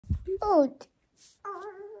Oat.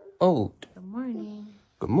 Oat. Good morning.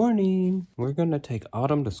 Good morning. We're gonna take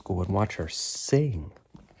Autumn to school and watch her sing.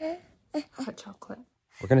 Hot chocolate.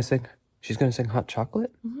 We're gonna sing. She's gonna sing Hot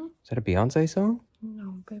Chocolate? Is that a Beyonce song?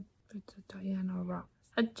 No, babe, it's a Diana Ross.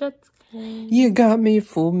 A jet ski. You got me,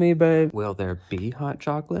 fooled me, babe. Will there be hot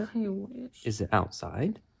chocolate? I wish. Is it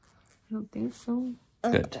outside? I don't think so.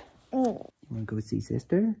 Good. You wanna go see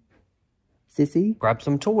sister? Sissy? Grab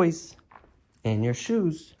some toys. And your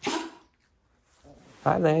shoes.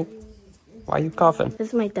 Hi, Lane. Why are you coughing? This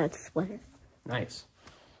is my dad's sweater. Nice.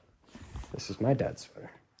 This is my dad's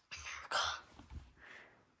sweater.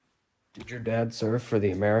 Did your dad serve for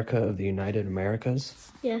the America of the United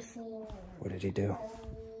Americas? Yes. What did he do?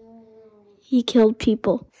 He killed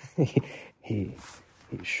people. he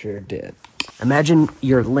sure did. Imagine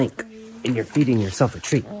you're Link and you're feeding yourself a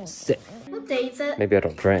treat. Sit. What day is it? Maybe I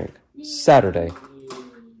don't drink. Saturday.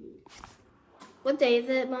 What day is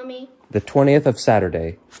it, Mommy? The 20th of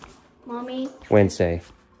Saturday. Mommy? Wednesday.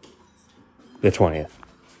 The 20th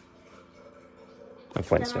of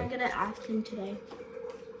Then Wednesday. I'm gonna ask him today.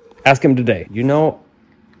 Ask him today. You know,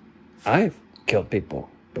 I've killed people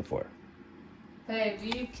before. Babe,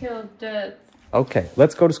 you killed Death. Okay,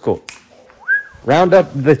 let's go to school. Round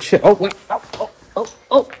up the Oh, wait.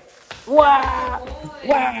 Oh. Wow.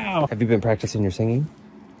 Wow. Have you been practicing your singing?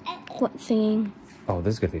 What singing? Oh,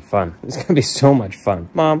 this is going to be fun. This is going to be so much fun.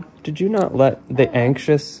 Mom, did you not let the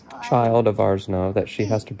anxious child of ours know that she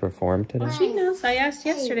has to perform today? She knows. I asked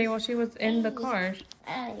yesterday while she was in the car.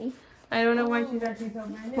 Hey. I don't know why she's acting so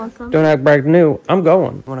brand new. Want some? Don't act brand new. I'm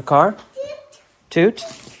going. Want a car? Toot?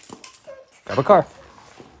 Grab a car.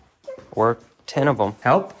 Or 10 of them.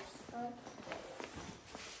 Help?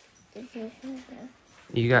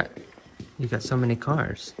 You got so many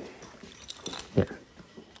cars. Here.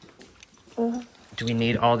 Do we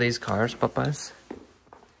need all these cars, papas?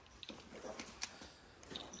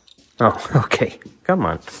 Oh, okay. Come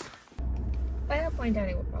on. By that point,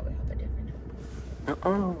 Daddy will probably have a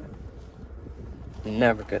different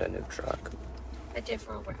Never get a new truck. a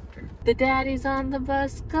different Raptor. The daddies on the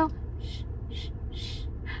bus go shh, shh, shh,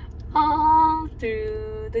 all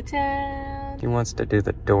through the town. He wants to do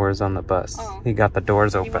the doors on the bus. Oh. He got the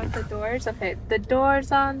doors You open. want the doors? Okay. The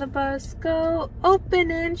doors on the bus go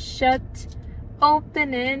open and shut,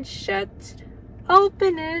 open and shut,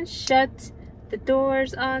 open and shut. The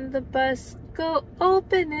doors on the bus go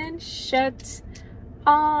open and shut,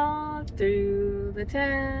 all through the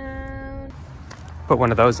town. Put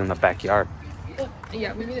one of those in the backyard.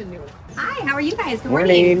 Yeah, we need a new one. Hi, how are you guys? Good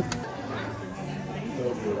morning.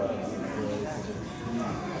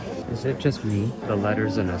 Is it just me? The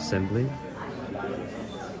letters in assembly?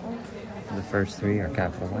 The first three are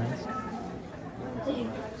capitalized?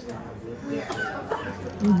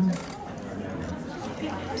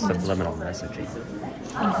 Subliminal messaging.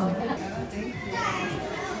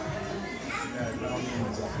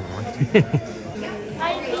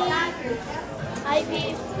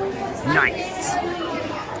 Nice!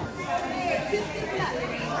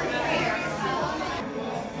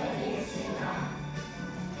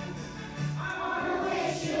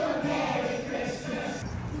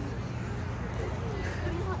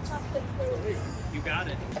 You got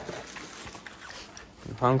it.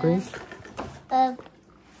 You hungry?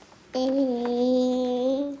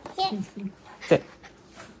 Sit.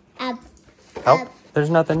 Help. There's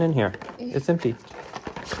nothing in here. It's empty.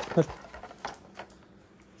 Look.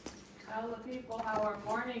 Tell the people how our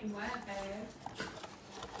morning went, eh?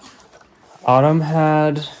 Autumn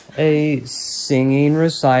had a singing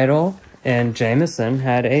recital, and Jameson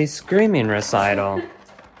had a screaming recital.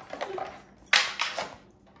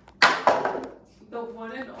 The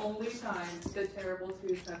one and only time the terrible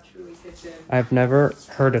twos have truly kicked in. I've never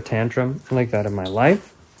heard a tantrum like that in my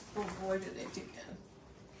life, Oh boy, did they kick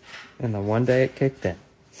in. and the one day it kicked in.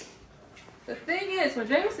 The thing is, when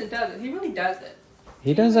Jameson does it, he really does it.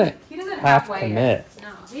 He doesn't half halfway commit. it. No,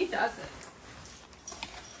 he does it.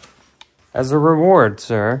 As a reward,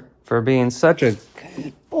 sir, for being such a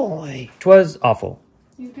good boy. 'Twas awful.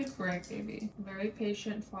 You did great, baby. Very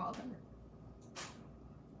patient father.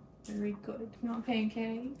 Very good. You want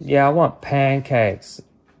pancakes? Yeah, I want pancakes.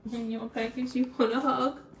 You want pancakes? You want a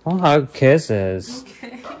hug? I'll hug kisses.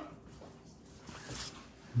 Okay.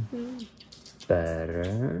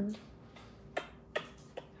 Better.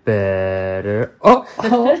 Better.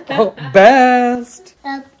 Oh, best.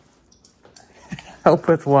 Help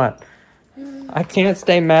with what? I can't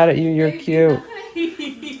stay mad at you. You're cute.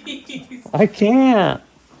 Nice.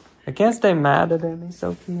 I can't stay mad at him. He's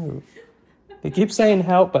so cute. He keeps saying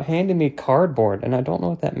help, but handing me cardboard, and I don't know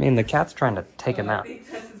what that means. The cat's trying to take him I out. think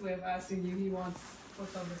that's his way of asking you. He wants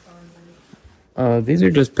These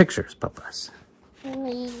are just pictures, Papas.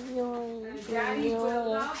 Daddy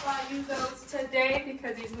will not buy you those today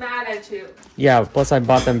because he's mad at you. Yeah, plus I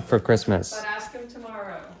bought them for Christmas. But ask him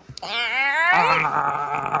tomorrow.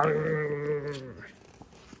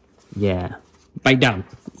 Yeah. Bite down.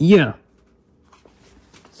 Yeah.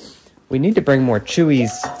 We need to bring more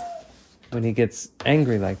Chewies when he gets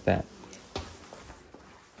angry like that.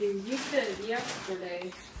 You did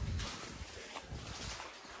yesterday.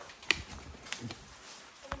 Can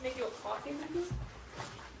I make you a coffee maybe?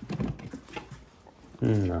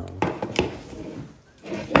 No.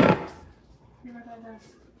 Here, my dad does.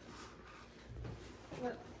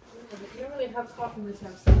 What? You don't really have coffee unless you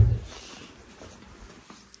have sausage.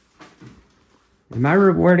 Am I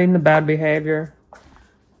rewarding the bad behavior?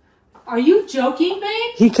 Are you joking,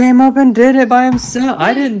 babe? He came up and did it by himself.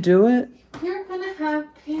 I didn't do it. You're gonna have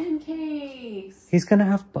pancakes. He's gonna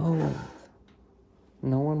have both.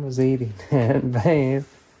 No one was eating it, babe.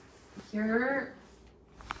 You're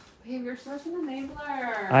such an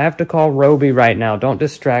enabler. I have to call Roby right now. Don't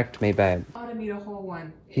distract me, babe. I ought to eat a whole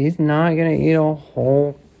one. He's not gonna eat a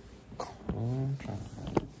whole...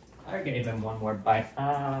 I gave him one more bite.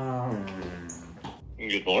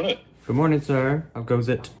 Good morning. Good morning, sir. How goes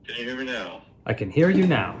it? Can you hear me now? I can hear you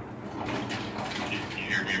now. Can you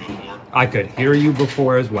hear me before? I could hear you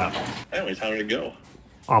before as well. Anyways, how did it go?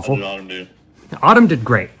 Awful. What did Autumn do? Autumn did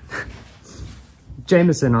great.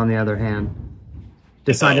 Jameson, on the other hand,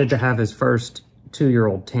 decided to have his first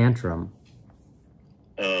 2-year-old tantrum.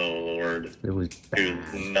 Oh, Lord. It was He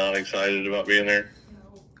bad. was not excited about being there?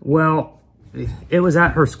 Well, it was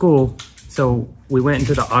at her school, so we went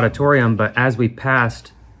into the auditorium, but as we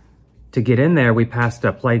passed to get in there, we passed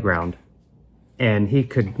a playground, and he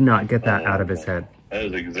could not get that out of his head. That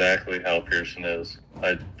is exactly how Pearson is.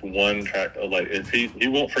 One track, like, if he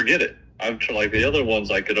won't forget it. Like the other ones,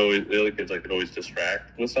 the other kids I could always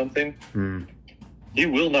distract with something. He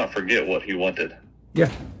will not forget what he wanted. Yeah.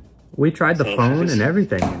 We tried the So phone just- and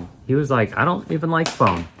everything. And he was like, I don't even like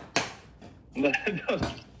phone.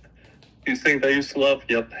 These things I used to love,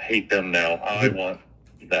 yep, hate them now. I want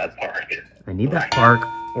that park. I need that park,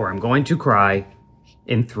 or I'm going to cry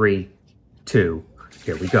in 3, 2.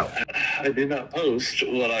 Here we go. I did not post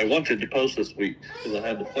what I wanted to post this week because I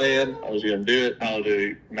had the plan. I was going to do it. How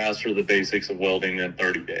to master the basics of welding in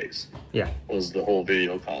 30 days. Yeah. Was the whole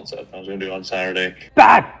video concept. I was going to do it on Saturday.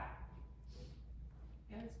 Bad!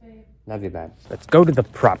 Love you, Bad. Let's go to the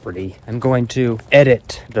property. I'm going to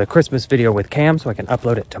edit the Christmas video with Cam so I can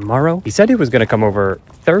upload it tomorrow. He said he was going to come over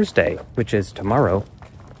Thursday, which is tomorrow,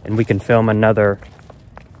 and we can film another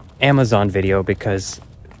Amazon video because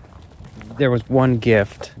there was one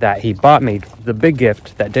gift that he bought me, the big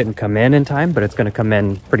gift that didn't come in time, but it's going to come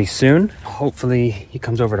in pretty soon. Hopefully he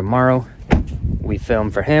comes over tomorrow. We film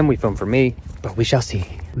for him, we film for me, but we shall see.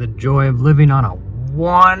 The joy of living on a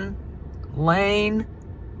 1-lane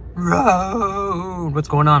road. What's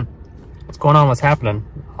going on? What's going on? What's happening?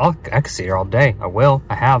 I can see her all day. I will.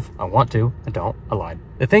 I have. I want to. I don't. I lied.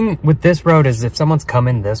 The thing with this road is if someone's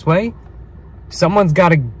coming this way, someone's got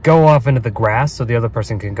to go off into the grass so the other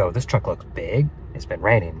person can go. This truck looks big. It's been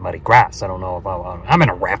raining, muddy grass. I don't know if I'm in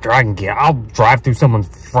a Raptor. I'll drive through someone's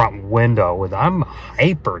front window I'm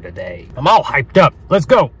hyper today. I'm all hyped up. Let's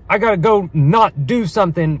go. I gotta go not do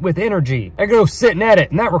something with energy. I gotta go sit and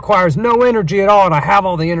edit, and that requires no energy at all, and I have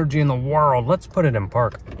all the energy in the world. Let's put it in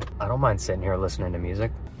park. I don't mind sitting here listening to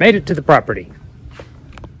music. Made it to the property.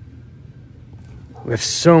 We have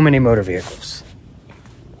so many motor vehicles.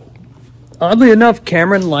 Oddly enough,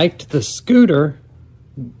 Cameron liked the scooter,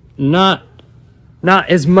 not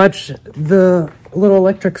as much the little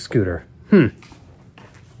electric scooter.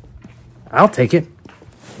 I'll take it.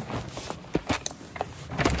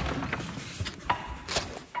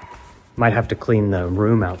 Might have to clean the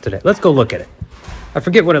room out today. Let's go look at it. I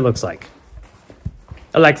forget what it looks like.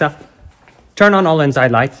 Alexa, turn on all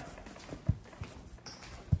inside lights.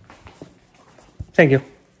 Thank you.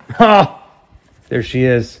 Oh, there she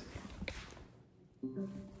is.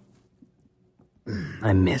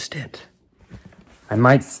 I missed it. I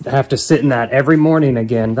might have to sit in that every morning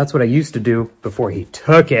again. That's what I used to do before he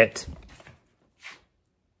took it.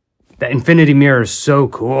 That infinity mirror is so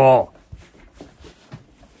cool.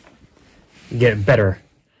 You get a better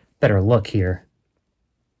look here.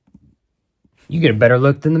 You get a better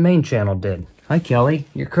look than the main channel did. Hi, Kelly.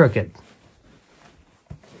 You're crooked.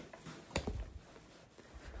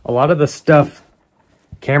 A lot of the stuff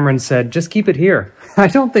Cameron said, just keep it here. I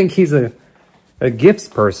don't think he's a gifts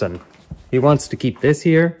person. He wants to keep this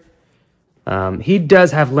here. He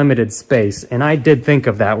does have limited space, and I did think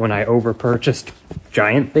of that when I over-purchased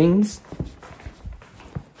giant things.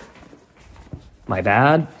 My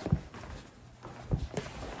bad.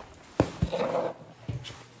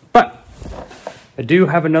 But I do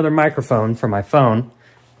have another microphone for my phone.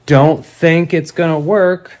 Don't think it's gonna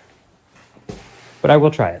work, but I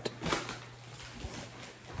will try it.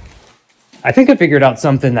 I think I figured out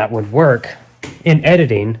something that would work in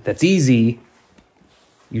editing that's easy.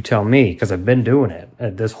 You tell me, because I've been doing it.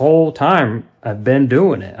 This whole time, I've been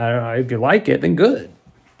doing it. I don't know, if you like it, then good.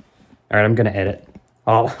 All right, I'm gonna edit.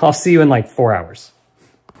 I'll see you in like 4 hours.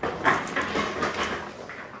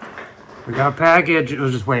 We got a package. I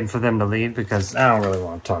was just waiting for them to leave because I don't really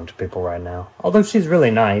want to talk to people right now. Although she's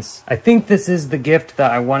really nice. I think this is the gift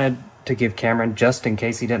that I wanted to give Cameron just in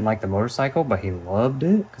case he didn't like the motorcycle, but he loved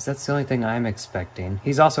it because that's the only thing I'm expecting.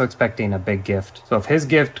 He's also expecting a big gift. So if his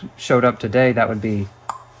gift showed up today, that would be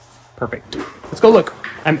perfect. Let's go look.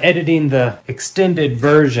 I'm editing the extended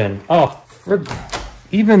version. Oh,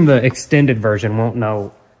 even the extended version won't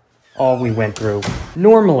know all we went through.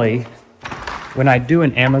 Normally, when I do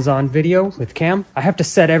an Amazon video with Cam, I have to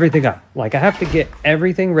set everything up. Like I have to get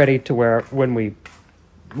everything ready to where when we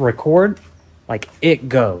record, like it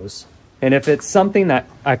goes. And if it's something that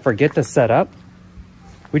I forget to set up,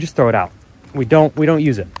 we just throw it out. We don't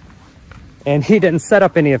use it. And he didn't set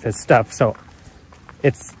up any of his stuff, so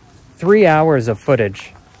it's 3 hours of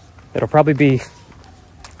footage. It'll probably be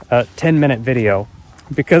a 10-minute video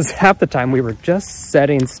because half the time we were just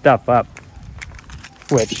setting stuff up,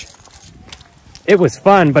 which it was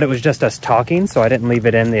fun, but it was just us talking, so I didn't leave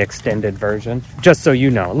it in the extended version. Just so you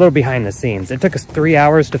know, a little behind the scenes. It took us 3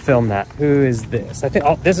 hours to film that. Who is this? I think,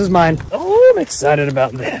 oh, this is mine. Oh, I'm excited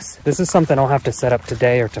about this. This is something I'll have to set up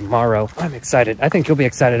today or tomorrow. I'm excited. I think you'll be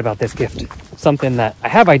excited about this gift. Something that I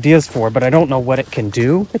have ideas for, but I don't know what it can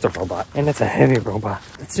do. It's a robot, and it's a heavy robot.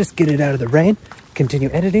 Let's just get it out of the rain, continue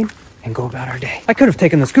editing, and go about our day. I could have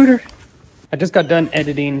taken the scooter. I just got done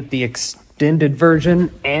editing the extended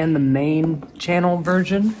version and the main channel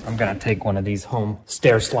version. I'm gonna take one of these home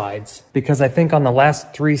stair slides because I think on the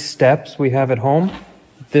last 3 steps we have at home,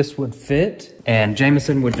 this would fit and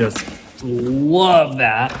Jameson would just love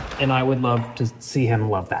that and I would love to see him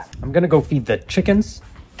love that. I'm gonna go feed the chickens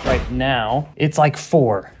right now. It's like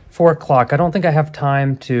 4 o'clock. I don't think I have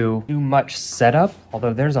time to do much setup,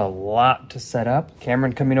 although there's a lot to set up.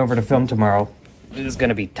 Cameron coming over to film tomorrow. This is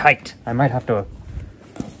gonna be tight. I might have to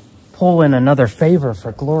pull in another favor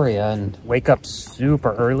for Gloria and wake up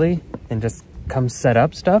super early and just come set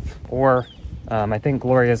up stuff. Or I think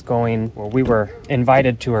Gloria's going, well, we were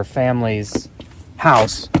invited to her family's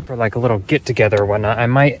house for like a little get together or whatnot. I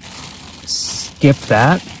might skip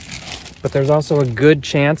that, but there's also a good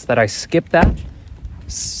chance that I skip that,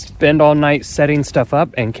 spend all night setting stuff up,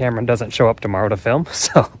 and Cameron doesn't show up tomorrow to film.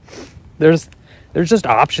 So there's just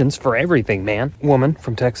options for everything, man. Woman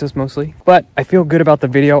from Texas mostly. But I feel good about the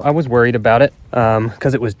video. I was worried about it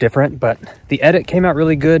because it was different, but the edit came out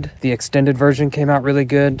really good. The extended version came out really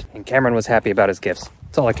good. And Cameron was happy about his gifts.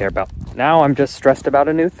 That's all I care about. Now I'm just stressed about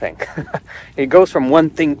a new thing. It goes from one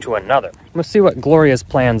thing to another. Let's see what Gloria's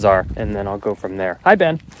plans are, and then I'll go from there. Hi,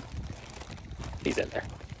 Ben. He's in there.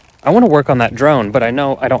 I want to work on that drone, but I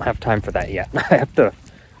know I don't have time for that yet. I have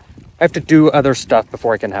to do other stuff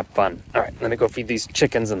before I can have fun. All right, let me go feed these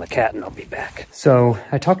chickens and the cat and I'll be back. So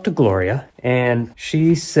I talked to Gloria and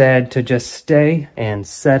she said to just stay and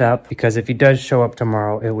set up because if he does show up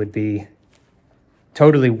tomorrow, it would be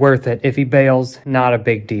totally worth it. If he bails, not a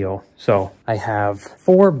big deal. So I have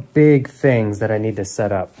 4 big things that I need to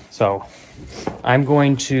set up. So I'm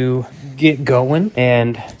going to get going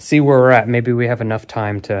and see where we're at. Maybe we have enough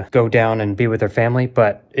time to go down and be with her family.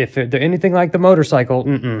 But if they're anything like the motorcycle,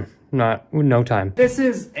 no time. This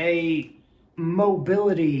is a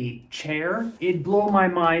mobility chair. It'd blow my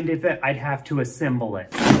mind if I'd have to assemble it.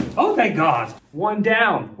 Oh, thank God. 1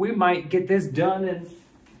 down. We might get this done in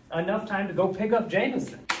enough time to go pick up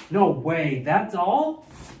Jameson. No way, that's all?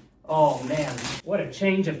 Oh man, what a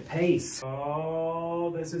change of pace.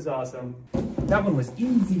 Oh, this is awesome. That one was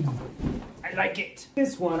easy. I like it.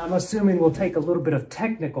 This one, I'm assuming will take a little bit of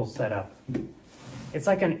technical setup. It's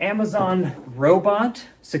like an Amazon robot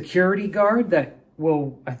security guard that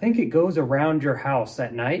will, I think it goes around your house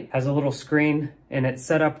at night, has a little screen, and it's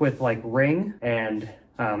set up with like Ring, and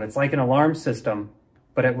it's like an alarm system.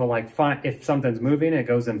 But it will like find, if something's moving, it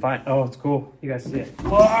goes and find, oh, it's cool. You guys see it.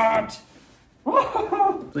 What?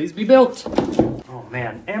 Please be built. Oh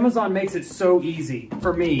man, Amazon makes it so easy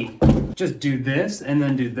for me. Just do this and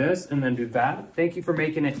then do this and then do that. Thank you for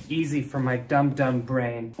making it easy for my dumb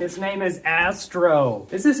brain. His name is Astro.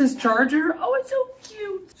 Is this his charger? Oh, it's so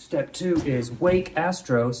cute. Step 2 is wake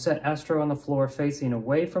Astro. Set Astro on the floor facing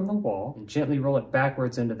away from the wall and gently roll it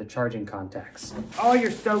backwards into the charging contacts. Oh,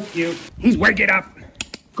 you're so cute. He's waking up.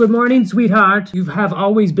 Good morning, sweetheart. You have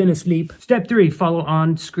always been asleep. Step 3, follow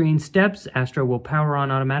on-screen steps. Astro will power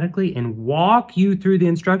on automatically and walk you through the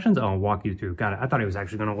instructions. Oh, walk you through. Got it. I thought he was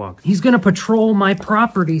actually gonna walk. He's gonna patrol my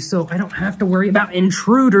property so I don't have to worry about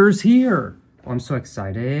intruders here. Oh, I'm so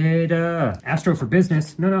excited. Astro for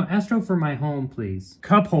business. No, Astro for my home, please.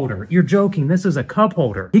 Cup holder. You're joking. This is a cup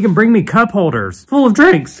holder. He can bring me cup holders full of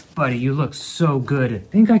drinks. Buddy, you look so good. I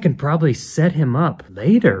think I can probably set him up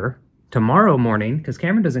later. Tomorrow morning, because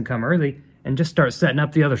Cameron doesn't come early, and just start setting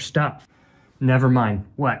up the other stuff. Never mind.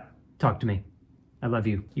 What? Talk to me. I love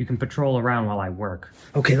you. You can patrol around while I work.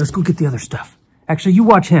 Okay, let's go get the other stuff. Actually, you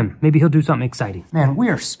watch him. Maybe he'll do something exciting. Man, we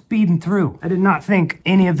are speeding through. I did not think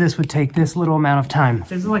any of this would take this little amount of time.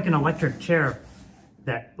 This is like an electric chair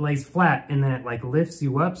that lays flat and then it like lifts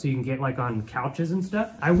you up so you can get like on couches and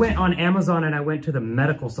stuff. I went on Amazon and I went to the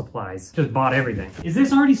medical supplies. Just bought everything. Is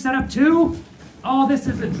this already set up too? Oh, this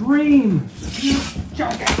is a dream.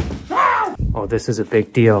 Oh, this is a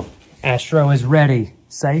big deal. Astro is ready.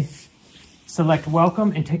 Safe. Select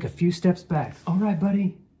welcome and take a few steps back. All right,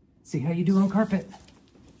 buddy. See how you do on carpet.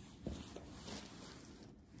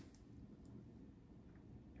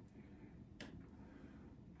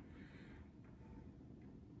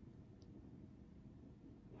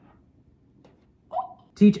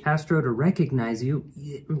 Teach Astro to recognize you.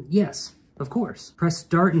 Yes. Of course. Press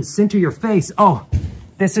start and center your face. Oh,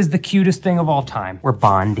 this is the cutest thing of all time. We're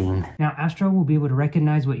bonding. Now, Astro will be able to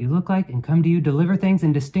recognize what you look like and come to you, deliver things,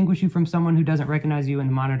 and distinguish you from someone who doesn't recognize you in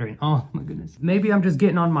the monitoring. Oh, my goodness. Maybe I'm just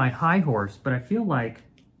getting on my high horse, but I feel like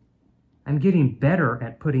I'm getting better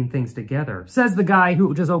at putting things together. Says the guy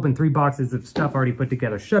who just opened 3 boxes of stuff already put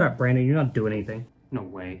together. Shut up, Brandon. You're not doing anything. No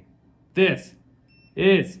way. This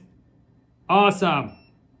is awesome.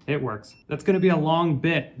 It works. That's gonna be a long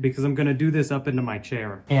bit because I'm gonna do this up into my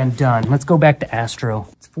chair. And done. Let's go back to Astro.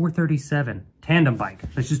 It's 4:37. Tandem bike.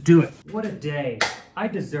 Let's just do it. What a day. I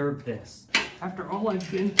deserve this. After all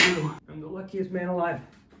I've been through, I'm the luckiest man alive.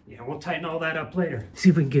 Yeah, we'll tighten all that up later. See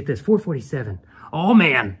if we can get this. 4:47. Oh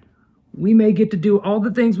man. We may get to do all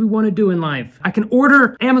the things we want to do in life. I can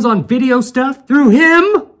order Amazon video stuff through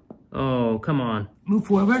him. Oh, come on. Move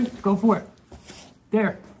forward. Go for it.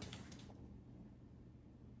 There.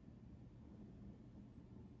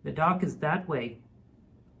 The dock is that way.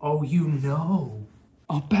 Oh, you know.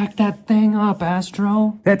 I'll back that thing up,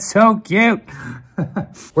 Astro. That's so cute.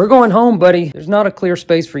 We're going home, buddy. There's not a clear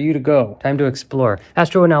space for you to go. Time to explore.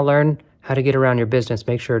 Astro will now learn how to get around your business.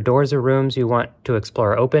 Make sure doors or rooms you want to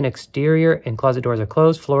explore are open. Exterior and closet doors are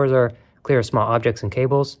closed. Floors are clear of small objects and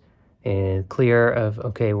cables. And clear of,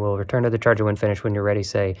 okay, we'll return to the charger when finished. When you're ready,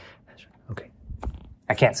 say, okay.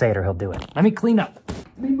 I can't say it or he'll do it. Let me clean up.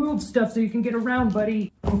 Let me move stuff so you can get around,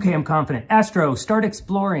 buddy. Okay, I'm confident. Astro, start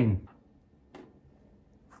exploring.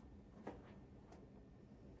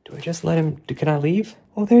 Do I just let him, can I leave?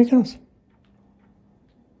 Oh, there he goes.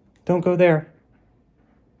 Don't go there.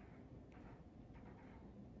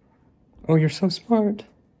 Oh, you're so smart.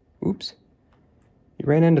 Oops. You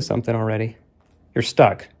ran into something already. You're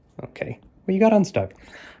stuck. Okay. Well, you got unstuck.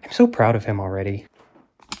 I'm so proud of him already.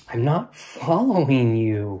 I'm not following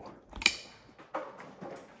you.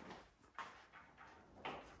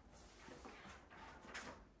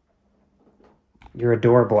 You're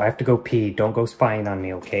adorable. I have to go pee. Don't go spying on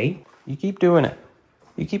me, okay? You keep doing it.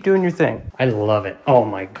 You keep doing your thing. I love it. Oh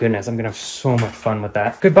my goodness. I'm gonna have so much fun with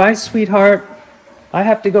that. Goodbye, sweetheart. I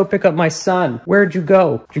have to go pick up my son. Where'd you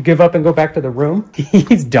go? Did you give up and go back to the room?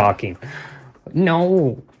 He's docking.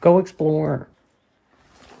 No, go explore.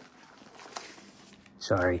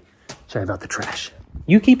 Sorry about the trash.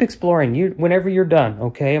 You keep exploring. Whenever you're done,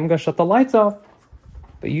 okay? I'm gonna shut the lights off,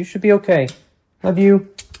 but you should be okay. Love you.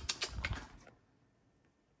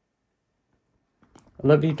 I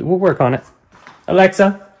love you. We'll work on it.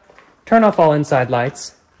 Alexa, turn off all inside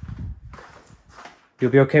lights. You'll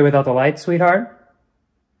be okay without the lights, sweetheart?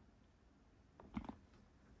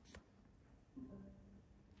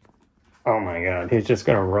 Oh my God, he's just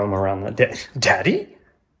gonna roam around the Daddy?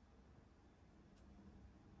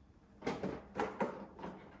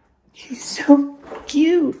 He's so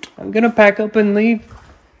cute. I'm gonna pack up and leave.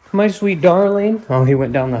 My sweet darling. Oh, he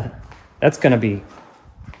went down the... That's gonna be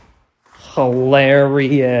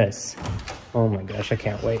hilarious. Oh my gosh, I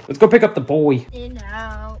can't wait. Let's go pick up the boy. In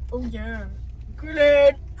out. Oh yeah.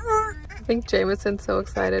 Good. I think Jameson's so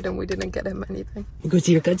excited and we didn't get him anything. You go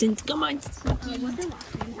see your cousins. Come on. What's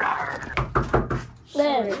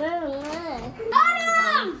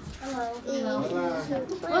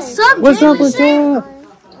up? What's up? What's up?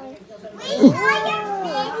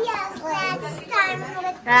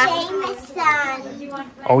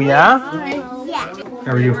 Jameson. Oh yeah? Yeah.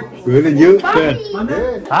 How are you? Good, and you?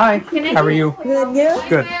 Good. Hi. How are you? Good, you?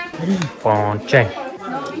 Good. Ponche.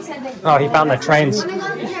 Oh, he found the trains.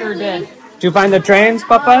 Sure did. Did you find the trains,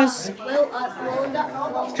 Papas?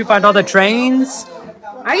 Did you find all the trains?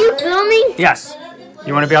 Are you filming? Yes.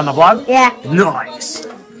 You want to be on the vlog? Yeah. Nice.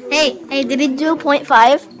 Hey, did he do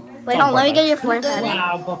 0.5? Wait, hold on, let me get your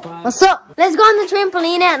 0.5. What's up? Let's go on the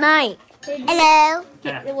trampoline at night. Hello.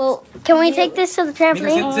 Well, can we take this to the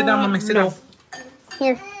trampoline? Sit down, mommy. Sit down.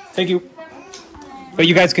 Here. Thank you. But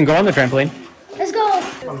you guys can go on the trampoline. Let's go.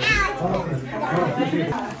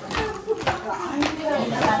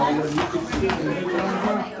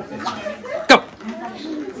 Go.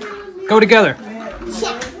 Go together.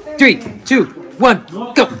 3, 2, 1,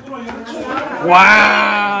 go.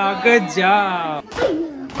 Wow, good job.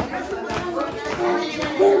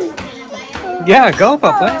 Yeah, go,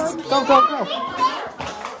 Papas. Go, go, go.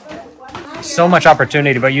 So much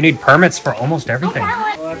opportunity, but you need permits for almost everything.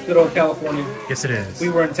 Well, that's good old California. Yes, it is. We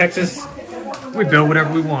were in Texas. We build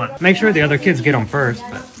whatever we want. Make sure the other kids get them first.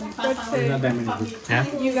 But There's not that many. yeah.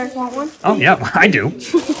 You guys want one? Oh yeah, I do.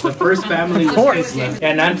 The first family Of course. left.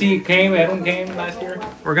 Yeah, Nancy came, Edwin came last year.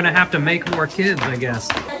 We're gonna have to make more kids, I guess.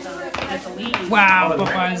 Wow,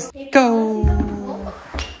 Popeyes. Go.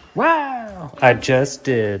 Wow. I just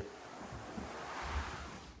did.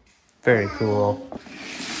 Very cool.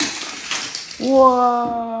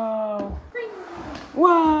 Whoa.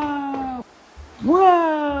 Whoa.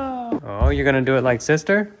 Whoa. Oh, you're gonna do it like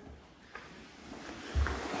sister?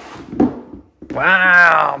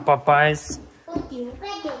 Wow, Popeyes.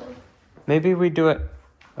 Maybe we do it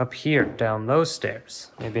up here, down those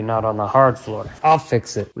stairs. Maybe not on the hard floor. I'll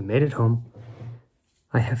fix it. We made it home.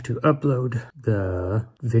 I have to upload the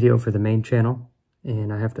video for the main channel,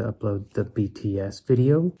 and I have to upload the BTS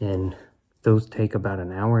video, and those take about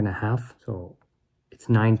an hour and a half. So it's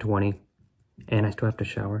 9:20, and I still have to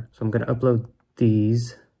shower. So I'm gonna upload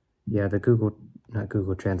these. Yeah, the not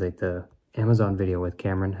Google Translate, the Amazon video with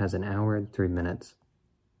Cameron has an hour and 3 minutes.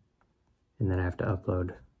 And then I have to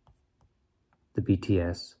upload the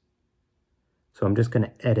BTS. So I'm just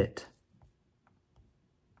gonna edit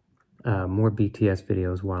more BTS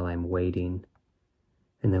videos while I'm waiting.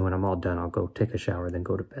 And then when I'm all done, I'll go take a shower, then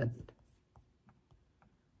go to bed.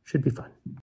 Should be fun.